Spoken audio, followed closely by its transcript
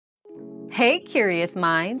Hey, curious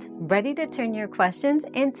minds, ready to turn your questions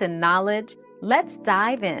into knowledge? Let's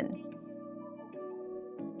dive in.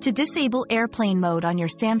 To disable airplane mode on your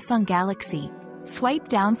Samsung Galaxy, swipe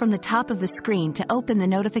down from the top of the screen to open the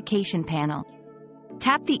notification panel.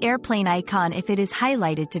 Tap the airplane icon if it is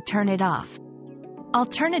highlighted to turn it off.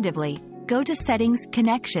 Alternatively, go to Settings,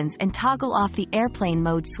 Connections and toggle off the airplane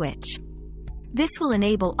mode switch. This will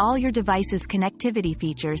enable all your device's connectivity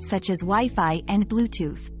features such as Wi-Fi and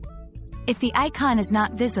Bluetooth. If the icon is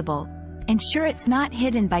not visible, ensure it's not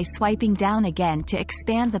hidden by swiping down again to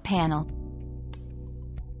expand the panel.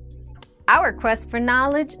 Our quest for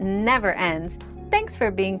knowledge never ends. Thanks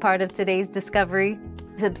for being part of today's discovery.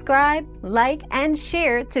 Subscribe, like, and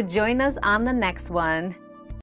share to join us on the next one.